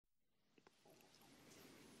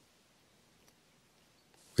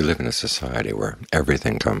We live in a society where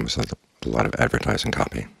everything comes with a lot of advertising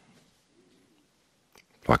copy,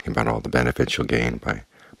 talking about all the benefits you'll gain by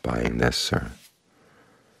buying this or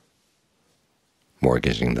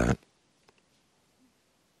mortgaging that.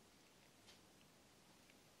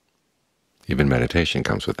 Even meditation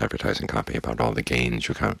comes with advertising copy about all the gains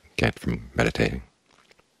you can get from meditating.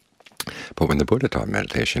 But when the Buddha taught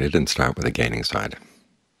meditation, he didn't start with the gaining side.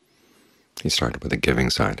 He started with the giving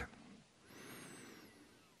side.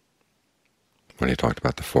 When he talked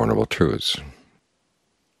about the Four Noble Truths,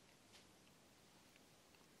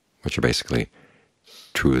 which are basically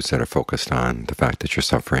truths that are focused on the fact that you're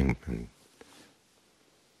suffering and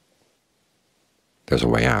there's a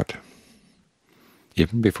way out.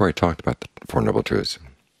 Even before he talked about the Four Noble Truths,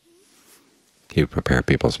 he would prepare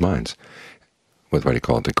people's minds with what he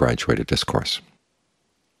called the graduated discourse.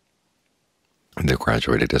 And the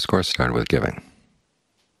graduated discourse started with giving.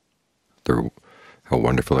 How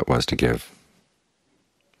wonderful it was to give,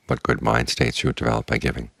 what good mind states you would develop by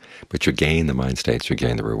giving. But you gain the mind states, you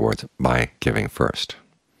gain the rewards by giving first.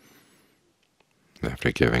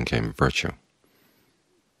 After giving came virtue.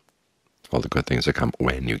 All the good things that come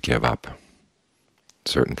when you give up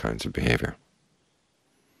certain kinds of behavior.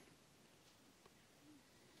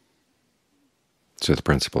 So the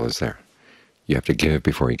principle is there. You have to give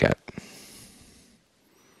before you get.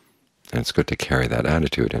 And it's good to carry that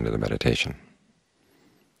attitude into the meditation.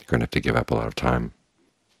 You're going to have to give up a lot of time.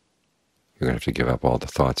 You're going to have to give up all the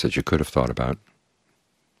thoughts that you could have thought about,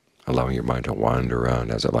 allowing your mind to wander around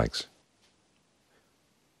as it likes.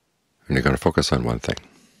 And you're going to focus on one thing.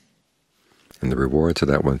 And the rewards of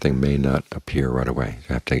that one thing may not appear right away.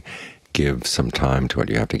 You have to give some time to it.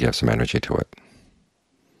 You have to give some energy to it.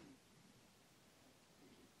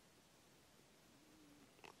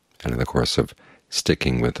 And in the course of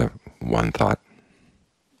sticking with the one thought,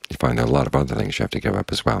 you find there are a lot of other things you have to give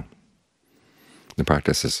up as well. The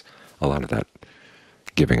practice is a lot of that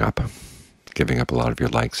giving up a lot of your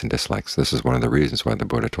likes and dislikes. This is one of the reasons why the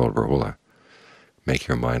Buddha told Rahula, make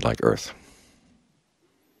your mind like earth.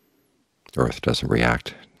 Earth doesn't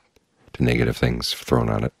react to negative things thrown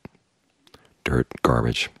on it. Dirt,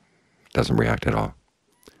 garbage, doesn't react at all.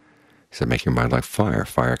 He said, make your mind like fire.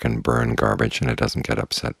 Fire can burn garbage and it doesn't get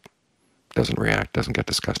upset, doesn't react, doesn't get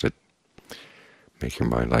disgusted. Make your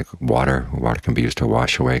mind like water. Water can be used to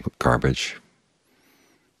wash away garbage,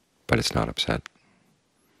 but it's not upset.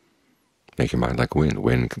 Make your mind like wind.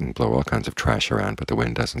 Wind can blow all kinds of trash around, but the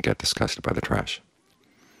wind doesn't get disgusted by the trash.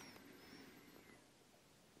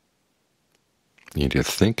 You need to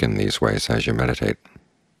think in these ways as you meditate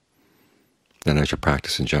and as you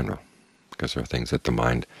practice in general, because there are things that the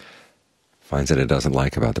mind finds that it doesn't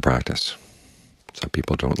like about the practice. Some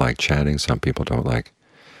people don't like chanting, some people don't like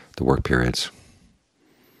the work periods,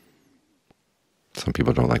 some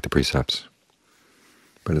people don't like the precepts.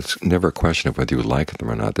 But it's never a question of whether you like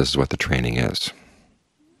them or not. This is what the training is.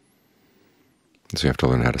 And so you have to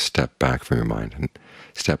learn how to step back from your mind and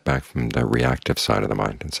step back from the reactive side of the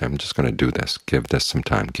mind and say, I'm just going to do this, give this some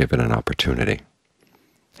time, give it an opportunity.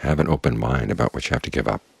 Have an open mind about what you have to give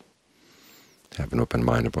up. Have an open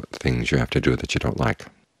mind about things you have to do that you don't like.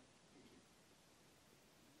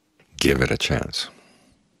 Give it a chance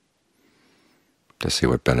to see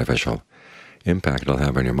what beneficial impact it'll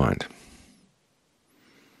have on your mind.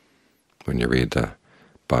 When you read the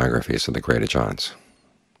biographies of the great Ajahns,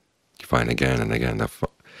 you find again and again that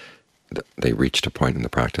they reached a point in the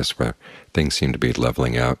practice where things seemed to be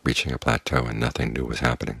leveling out, reaching a plateau, and nothing new was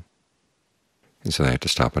happening. And so they had to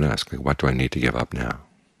stop and ask, what do I need to give up now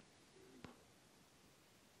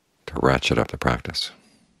to ratchet up the practice?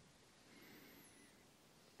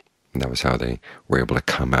 And that was how they were able to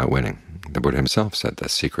come out winning. The Buddha himself said the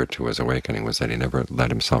secret to his awakening was that he never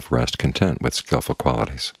let himself rest content with skillful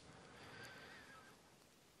qualities.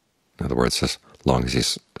 In other words, as long as he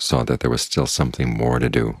saw that there was still something more to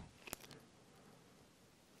do,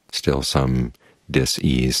 still some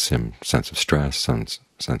dis-ease, some sense of stress, some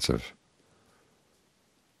sense of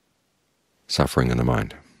suffering in the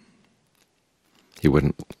mind, he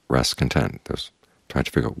wouldn't rest content. He was trying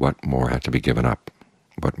to figure out what more had to be given up,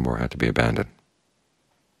 what more had to be abandoned.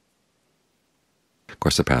 Of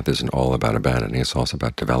course, the path isn't all about abandoning, it's also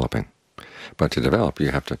about developing. But to develop, you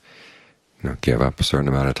have to give up a certain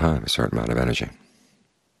amount of time, a certain amount of energy.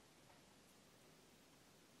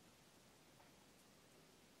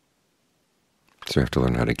 So you have to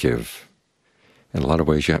learn how to give in a lot of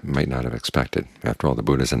ways you might not have expected. After all, the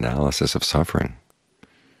Buddha's analysis of suffering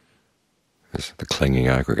is the clinging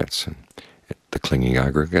aggregates. And the clinging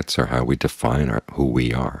aggregates are how we define who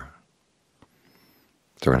we are.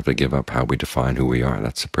 So we're going to have to give up how we define who we are.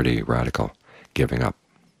 That's a pretty radical giving up.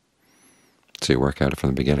 So you work at it from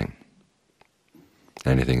the beginning.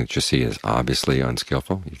 Anything that you see as obviously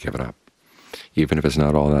unskillful, you give it up. Even if it's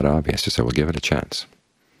not all that obvious, you say, well, give it a chance.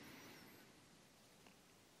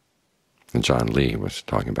 And John Lee was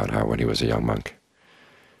talking about how when he was a young monk,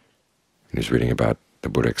 and he was reading about the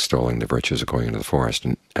Buddha extolling the virtues of going into the forest,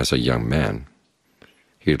 and as a young man,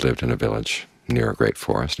 he had lived in a village near a great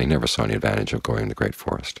forest, and he never saw any advantage of going in the great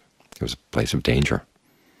forest. It was a place of danger,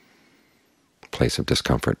 a place of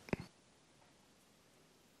discomfort.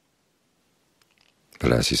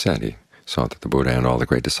 But as he said, he saw that the Buddha and all the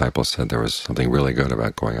great disciples said there was something really good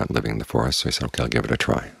about going out and living in the forest, so he said, okay, I'll give it a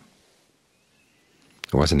try.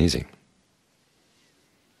 It wasn't easy.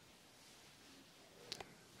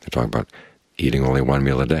 They're talking about eating only one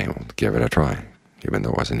meal a day. Well, give it a try, even though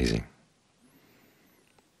it wasn't easy.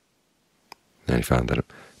 And he found that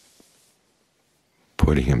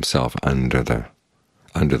putting himself under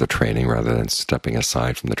the training, rather than stepping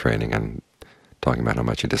aside from the training and talking about how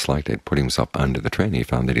much he disliked it, putting himself under the training, he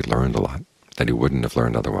found that he learned a lot that he wouldn't have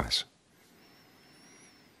learned otherwise.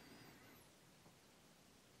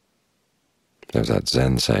 There's that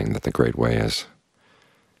Zen saying that the great way is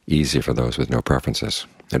easy for those with no preferences.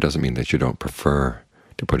 It doesn't mean that you don't prefer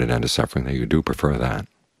to put an end to suffering, that you do prefer that.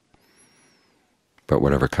 But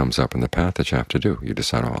whatever comes up in the path that you have to do, you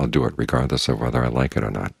decide, oh, I'll do it regardless of whether I like it or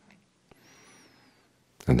not.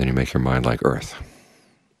 And then you make your mind like earth,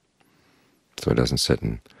 so it doesn't sit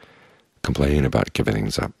and complain about giving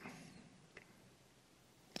things up.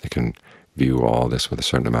 It can view all this with a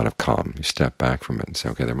certain amount of calm. You step back from it and say,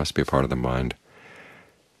 okay, there must be a part of the mind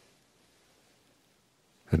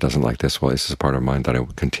that doesn't like this. Well, is this a part of mind that I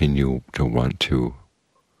will continue to want to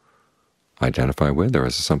identify with, or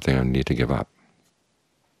is it something I need to give up?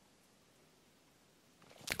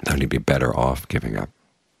 I need to be better off giving up.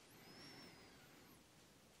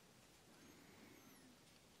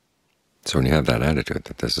 So when you have that attitude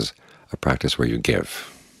that this is a practice where you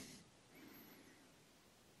give,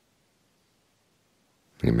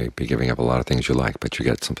 you may be giving up a lot of things you like, but you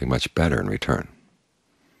get something much better in return.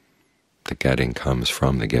 The getting comes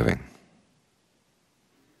from the giving.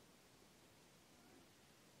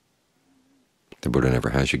 The Buddha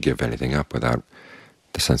never has you give anything up without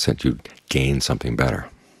the sense that you gain something better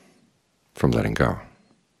from letting go.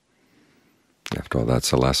 After all,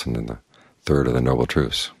 that's a lesson in the third of the Noble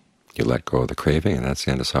Truths. You let go of the craving, and that's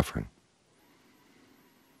the end of suffering.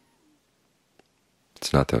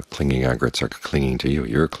 It's not the clinging aggregates are clinging to you.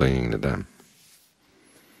 You're clinging to them.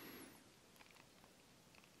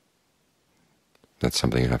 That's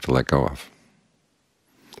something you have to let go of.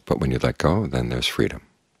 But when you let go, then there's freedom.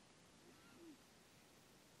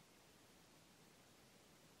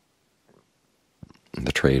 And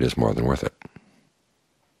the trade is more than worth it.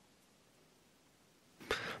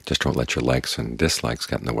 Just don't let your likes and dislikes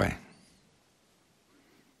get in the way.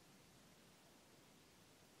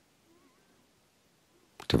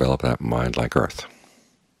 Develop that mind like earth.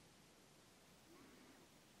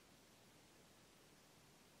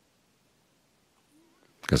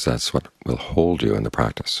 Because that's what will hold you in the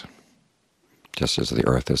practice, just as the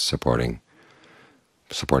earth is supporting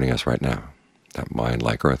us right now. That mind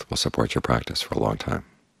like earth will support your practice for a long time.